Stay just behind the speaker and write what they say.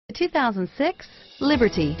2006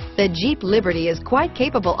 Liberty. The Jeep Liberty is quite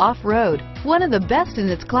capable off-road, one of the best in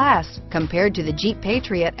its class. Compared to the Jeep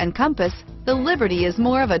Patriot and Compass, the Liberty is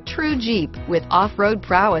more of a true Jeep with off-road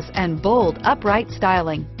prowess and bold, upright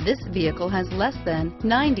styling. This vehicle has less than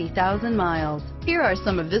 90,000 miles. Here are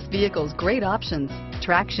some of this vehicle's great options: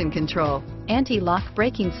 traction control, anti-lock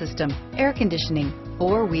braking system, air conditioning,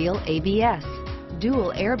 four-wheel ABS,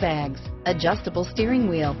 dual airbags, adjustable steering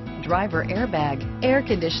wheel, driver airbag, air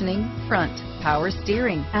conditioning, front, power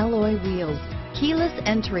steering, alloy wheels, keyless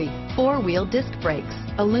entry, four-wheel disc brakes,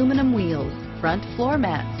 aluminum wheels, front floor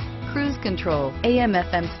mats, cruise control,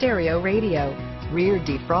 AM/FM stereo radio, rear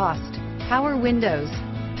defrost, power windows,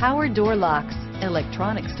 power door locks,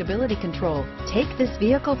 electronic stability control. Take this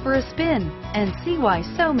vehicle for a spin and see why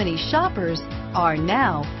so many shoppers are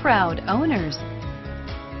now proud owners.